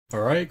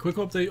Alright, quick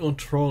update on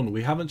Tron.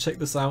 We haven't checked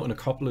this out in a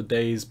couple of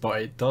days,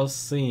 but it does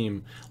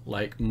seem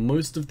like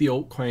most of the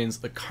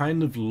altcoins are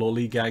kind of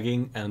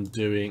lollygagging and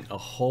doing a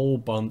whole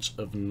bunch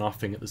of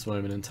nothing at this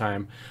moment in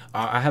time.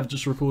 I have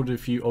just recorded a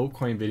few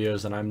altcoin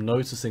videos and I'm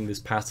noticing this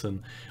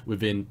pattern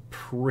within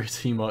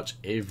pretty much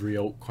every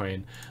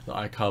altcoin that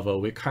I cover.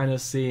 We're kind of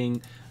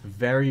seeing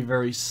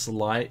very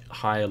slight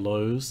higher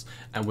lows,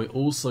 and we're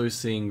also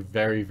seeing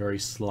very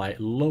slight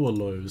lower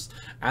lows,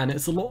 and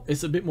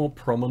it's a bit more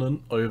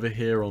prominent over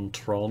here on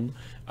Tron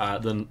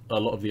than a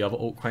lot of the other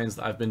altcoins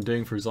that I've been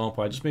doing. For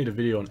example, I just made a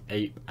video on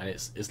Ape and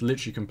it's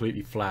literally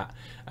completely flat,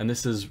 and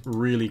this is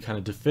really kind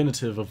of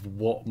definitive of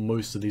what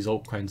most of these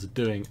altcoins are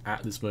doing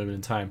at this moment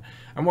in time.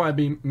 And what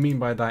I mean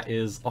by that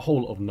is a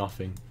whole lot of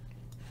nothing.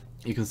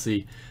 You can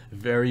see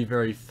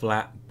very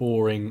flat,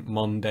 boring,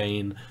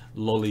 mundane,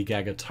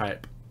 lollygagger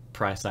type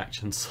price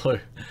action. So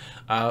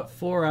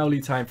 4 hourly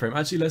time frame.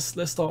 Actually, let's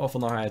start off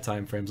on the higher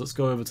time frames. Let's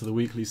go over to the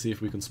weekly, see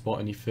if we can spot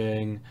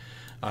anything.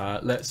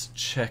 Let's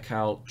check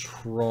out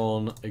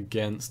Tron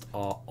against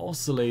our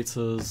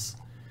oscillators.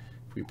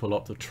 If we pull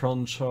up the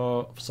Tron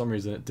chart, for some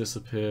reason it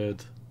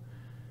disappeared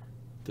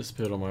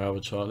on my other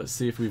chart. Let's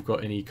see if we've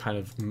got any kind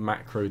of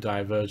macro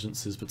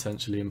divergences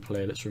potentially in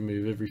play. Let's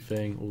remove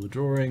everything, all the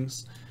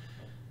drawings.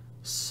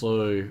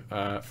 So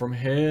from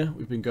here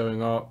we've been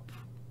going up,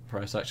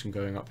 price action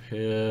going up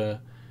here,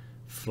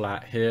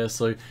 flat here,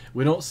 so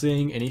we're not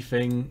seeing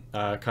anything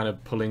kind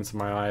of pulling to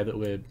my eye that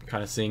we're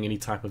kind of seeing any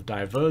type of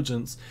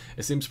divergence.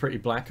 It seems pretty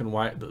black and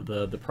white that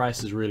the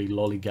price is really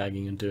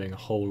lollygagging and doing a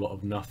whole lot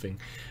of nothing.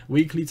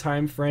 Weekly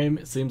time frame,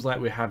 it seems like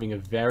we're having a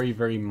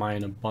very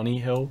minor bunny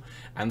hill,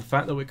 and the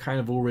fact that we're kind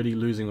of already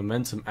losing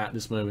momentum at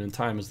this moment in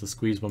time as the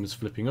squeeze bomb is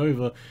flipping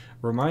over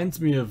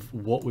reminds me of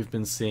what we've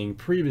been seeing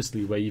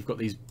previously, where you've got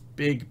these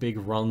big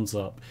runs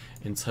up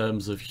in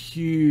terms of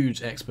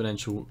huge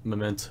exponential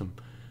momentum,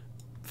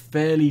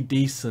 fairly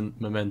decent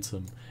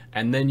momentum,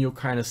 and then you're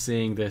kind of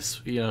seeing this,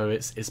 you know,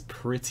 it's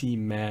pretty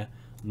meh,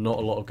 not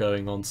a lot of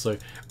going on. So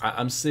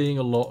I'm seeing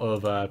a lot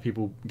of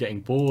people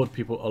getting bored,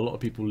 a lot of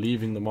people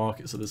leaving the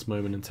markets at this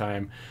moment in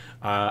time,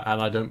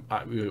 and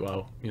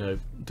well, you know,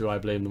 do I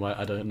blame them?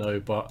 I don't know,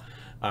 but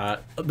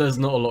there's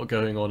not a lot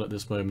going on at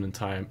this moment in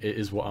time, it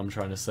is what I'm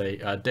trying to say.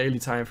 Daily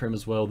time frame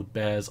as well, the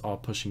bears are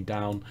pushing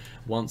down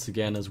once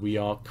again, as we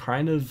are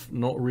kind of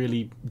not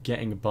really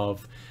getting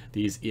above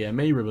these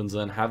EMA ribbons.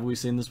 And have we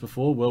seen this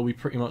before? Well, we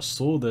pretty much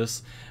saw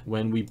this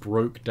when we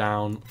broke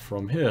down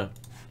from here.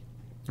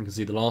 You can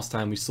see the last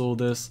time we saw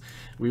this,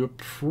 we were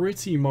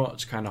pretty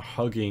much kind of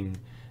hugging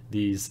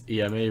these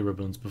EMA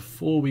ribbons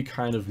before we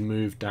kind of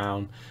moved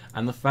down,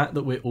 and the fact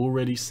that we're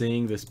already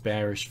seeing this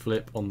bearish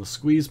flip on the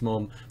squeeze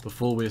bomb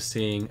before we're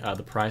seeing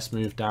the price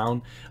move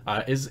down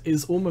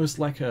is almost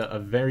like a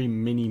very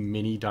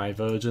mini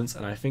divergence,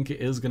 and I think it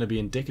is going to be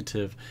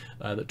indicative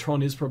that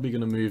Tron is probably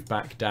going to move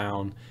back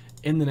down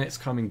in the next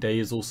coming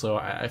days. Also,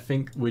 I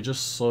think we're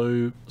just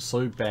so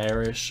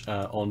bearish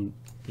on,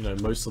 you know,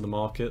 most of the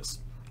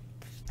markets.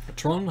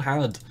 Tron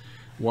had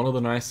one of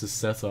the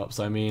nicest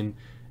setups. I mean,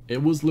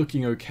 it was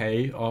looking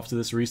okay after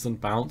this recent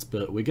bounce,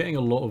 but we're getting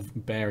a lot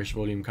of bearish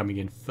volume coming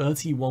in.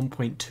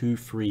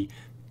 31.23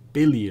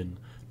 billion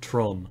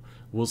Tron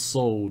was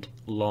sold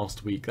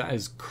last week. That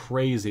is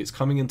crazy. It's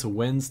coming into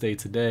Wednesday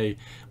today.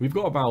 We've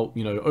got about,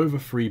 you know, over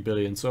 3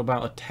 billion, so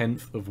about a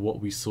tenth of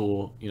what we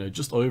saw, you know,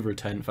 just over a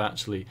tenth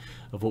actually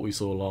of what we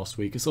saw last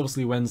week. It's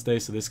obviously Wednesday,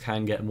 so this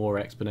can get more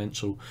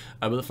exponential,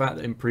 but the fact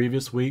that in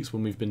previous weeks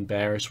when we've been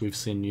bearish, we've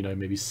seen, you know,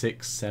 maybe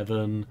 6,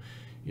 7,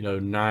 you know,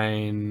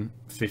 9,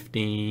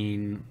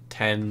 15,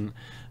 10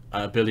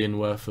 billion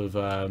worth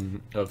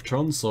of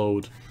Tron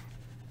sold.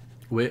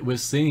 We're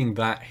seeing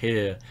that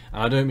here,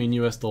 and I don't mean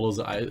US dollars,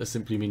 I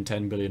simply mean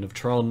 10 billion of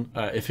Tron.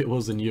 If it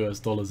was in US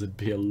dollars, it'd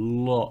be a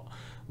lot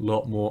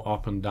more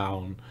up and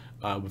down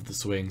with the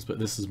swings, but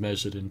this is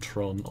measured in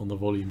Tron on the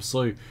volume.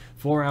 So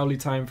 4 hourly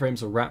time frames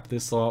to wrap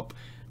this up.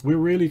 We're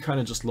really kind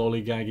of just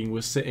lollygagging. We're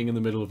sitting in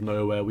the middle of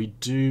nowhere. We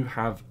do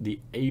have the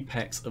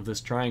apex of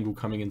this triangle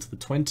coming into the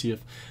 20th,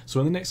 so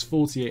in the next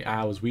 48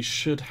 hours we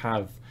should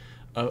have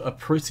a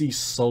pretty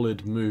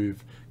solid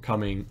move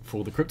coming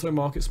for the crypto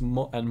markets,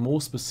 and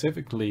more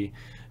specifically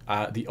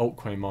the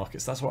altcoin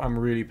markets. That's what I'm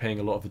really paying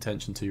a lot of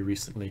attention to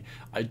recently.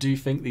 I do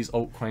think these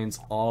altcoins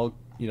are,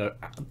 you know,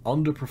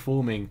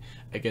 underperforming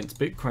against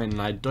Bitcoin,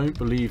 and I don't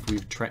believe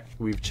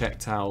we've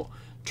checked out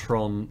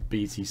Tron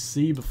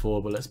BTC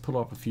before, but let's pull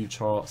up a few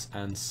charts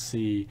and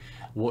see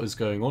what is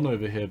going on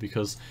over here,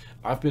 because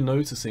I've been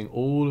noticing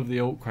all of the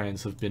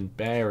altcoins have been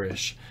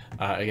bearish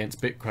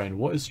against Bitcoin.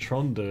 What is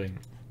Tron doing?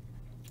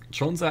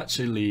 Tron's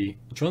actually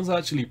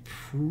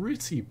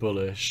pretty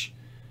bullish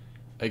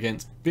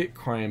against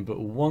Bitcoin, but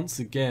once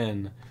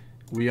again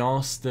we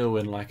are still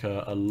in like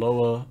a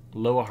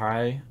lower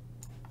high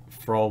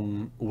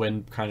from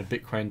when kind of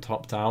Bitcoin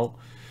topped out.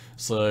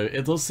 So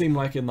it does seem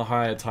like in the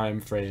higher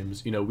time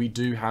frames, you know, we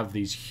do have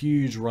these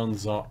huge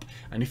runs up,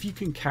 and if you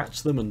can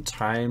catch them and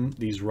time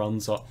these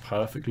runs up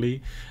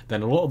perfectly,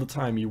 then a lot of the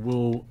time you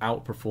will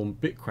outperform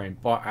Bitcoin.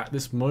 But at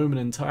this moment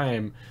in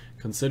time,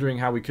 considering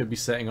how we could be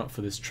setting up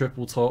for this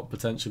triple top,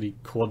 potentially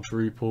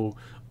quadruple,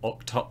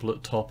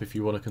 octuplet top if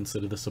you want to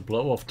consider this a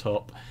blow off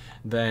top,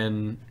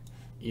 then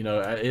you know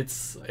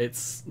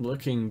it's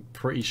looking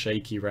pretty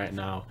shaky right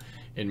now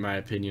in my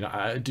opinion.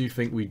 I do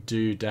think we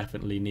do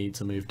definitely need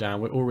to move down.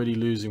 We're already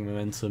losing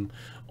momentum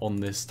on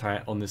this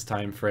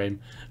time frame.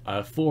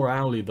 4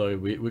 hourly though,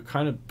 we're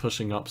kind of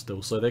pushing up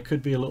still, so there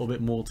could be a little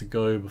bit more to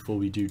go before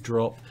we do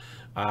drop.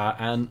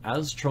 And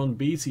as Tron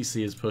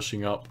BTC is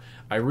pushing up,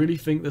 I really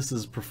think this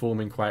is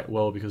performing quite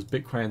well because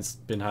Bitcoin's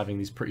been having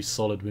these pretty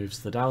solid moves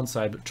to the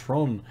downside, but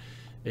Tron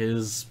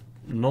is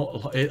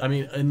not, I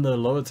mean, in the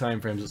lower time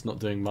frames it's not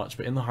doing much,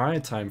 but in the higher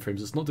time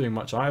frames it's not doing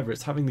much either.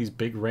 It's having these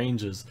big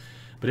ranges,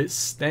 but it's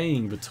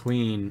staying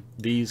between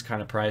these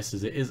kind of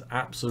prices. It is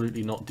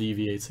absolutely not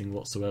deviating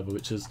whatsoever,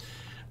 which is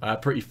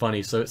pretty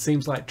funny. So it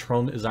seems like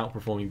Tron is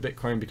outperforming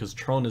Bitcoin because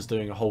Tron is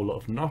doing a whole lot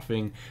of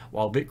nothing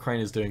while Bitcoin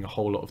is doing a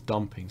whole lot of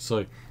dumping.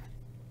 So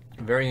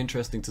very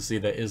interesting to see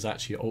there is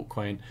actually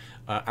altcoin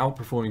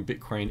outperforming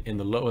Bitcoin in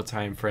the lower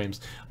time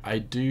frames. I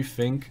do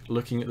think,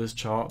 looking at this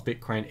chart,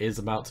 Bitcoin is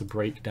about to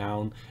break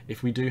down.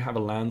 If we do have a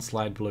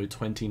landslide below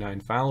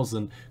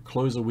 29,000,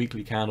 close a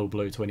weekly candle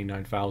below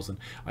 29,000,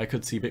 I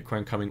could see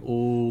Bitcoin coming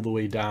all the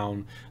way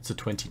down to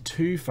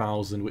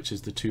 22,000, which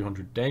is the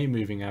 200-day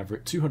moving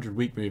average,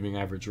 200-week moving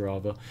average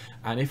rather.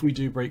 And if we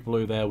do break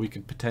below there, we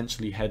could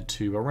potentially head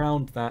to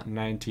around that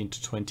 19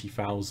 to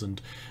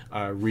 20,000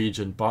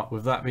 region. But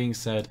with that being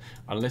said,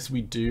 unless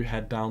we do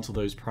head down to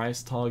those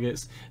price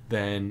targets,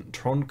 then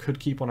Tron could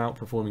keep on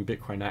outperforming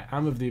Bitcoin. I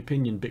am of the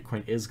opinion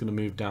Bitcoin is going to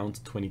move down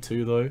to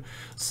 22 though.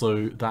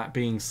 So that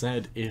being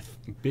said, if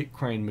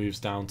Bitcoin moves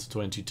down to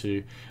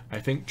 22, I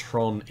think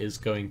Tron is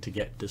going to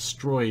get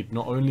destroyed,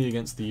 not only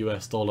against the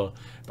US dollar,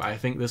 but I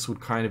think this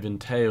would kind of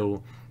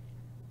entail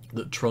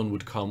that Tron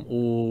would come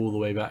all the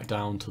way back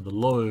down to the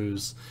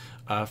lows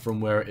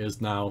from where it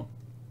is now.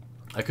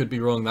 I could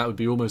be wrong, that would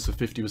be almost a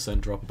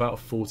 50% drop, about a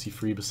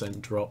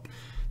 43% drop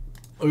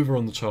over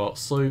on the chart.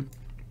 So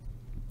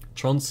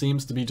Tron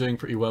seems to be doing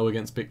pretty well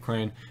against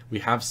Bitcoin. We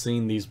have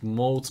seen these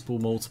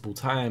multiple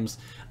times,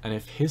 and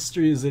if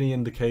history is any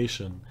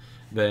indication,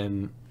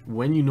 then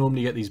when you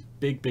normally get these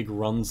big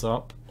runs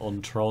up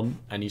on Tron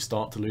and you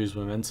start to lose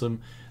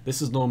momentum,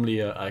 this is normally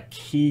a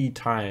key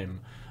time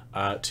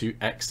to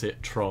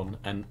exit Tron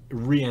and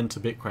re-enter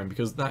Bitcoin,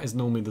 because that is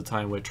normally the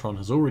time where Tron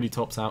has already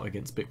topped out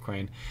against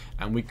Bitcoin,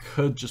 and we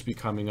could just be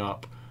coming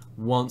up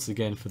once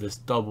again for this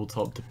double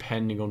top,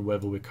 depending on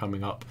whether we're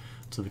coming up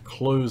to the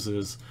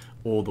closes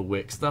or the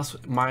wicks. That's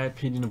my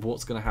opinion of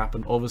what's going to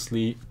happen.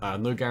 Obviously,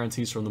 no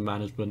guarantees from the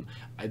management.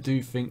 I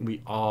do think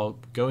we are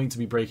going to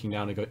be breaking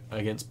down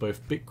against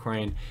both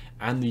Bitcoin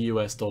and the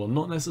US dollar,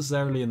 not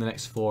necessarily in the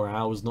next 4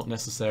 hours, not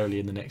necessarily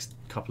in the next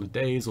couple of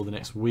days or the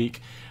next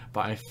week,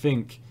 but I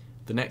think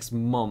the next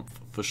month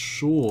for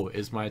sure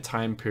is my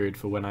time period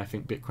for when I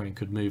think Bitcoin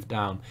could move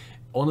down.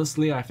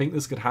 Honestly, I think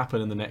this could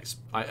happen in the next,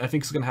 I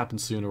think it's going to happen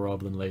sooner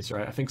rather than later.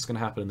 I think it's going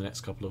to happen in the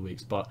next couple of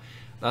weeks, but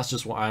that's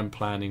just what I'm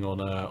planning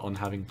on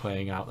having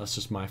playing out. That's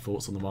just my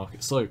thoughts on the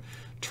market. So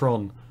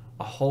Tron,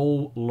 a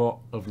whole lot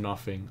of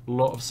nothing, a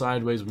lot of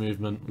sideways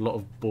movement, a lot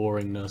of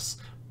boringness.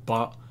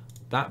 But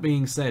that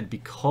being said,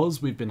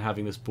 because we've been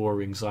having this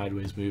boring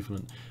sideways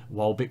movement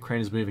while Bitcoin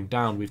is moving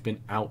down, we've been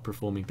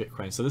outperforming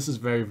Bitcoin. So this is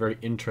very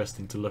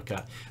interesting to look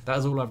at. That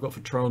is all I've got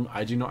for Tron.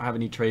 I do not have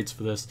any trades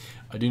for this.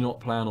 I do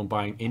not plan on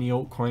buying any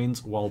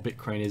altcoins while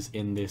Bitcoin is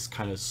in this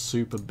kind of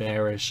super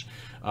bearish,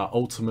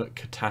 ultimate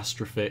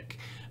catastrophic,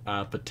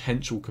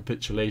 potential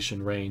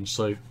capitulation range.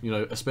 So, you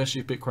know,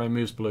 especially if Bitcoin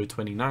moves below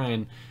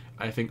 29,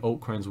 I think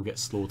altcoins will get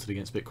slaughtered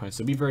against Bitcoin.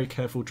 So be very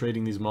careful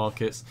trading these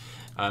markets.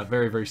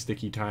 Very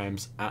sticky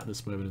times at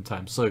this moment in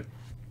time. So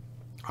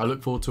I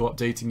look forward to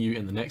updating you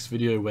in the next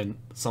video when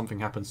something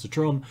happens to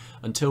Tron.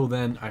 Until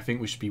then, I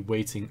think we should be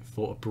waiting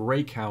for a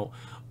breakout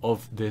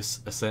of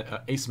this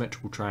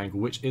asymmetrical triangle,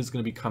 which is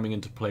going to be coming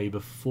into play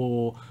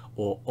before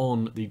or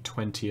on the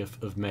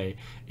 20th of May.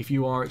 If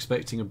you are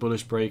expecting a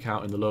bullish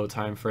breakout in the lower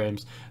time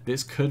frames,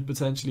 this could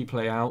potentially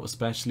play out,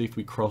 especially if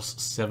we cross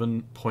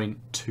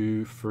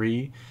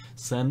 7.23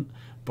 cent.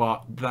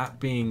 But that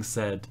being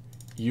said,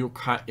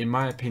 in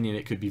my opinion,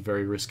 it could be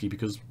very risky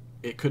because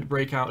it could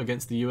break out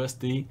against the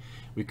USD.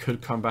 We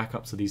could come back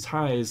up to these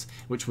highs,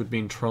 which would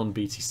mean Tron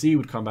BTC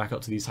would come back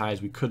up to these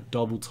highs. We could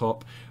double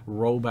top,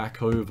 roll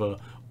back over,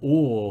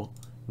 or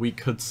we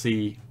could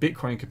see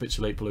Bitcoin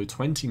capitulate below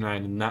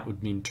 29, and that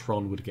would mean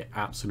Tron would get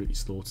absolutely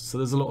slaughtered. So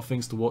there's a lot of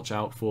things to watch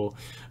out for.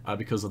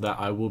 Because of that,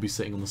 I will be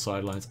sitting on the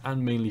sidelines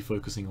and mainly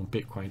focusing on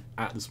Bitcoin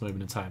at this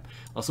moment in time.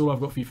 That's all I've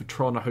got for you for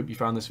Tron. I hope you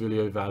found this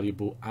video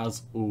valuable.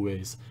 As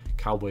always,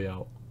 cowboy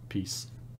out. Peace.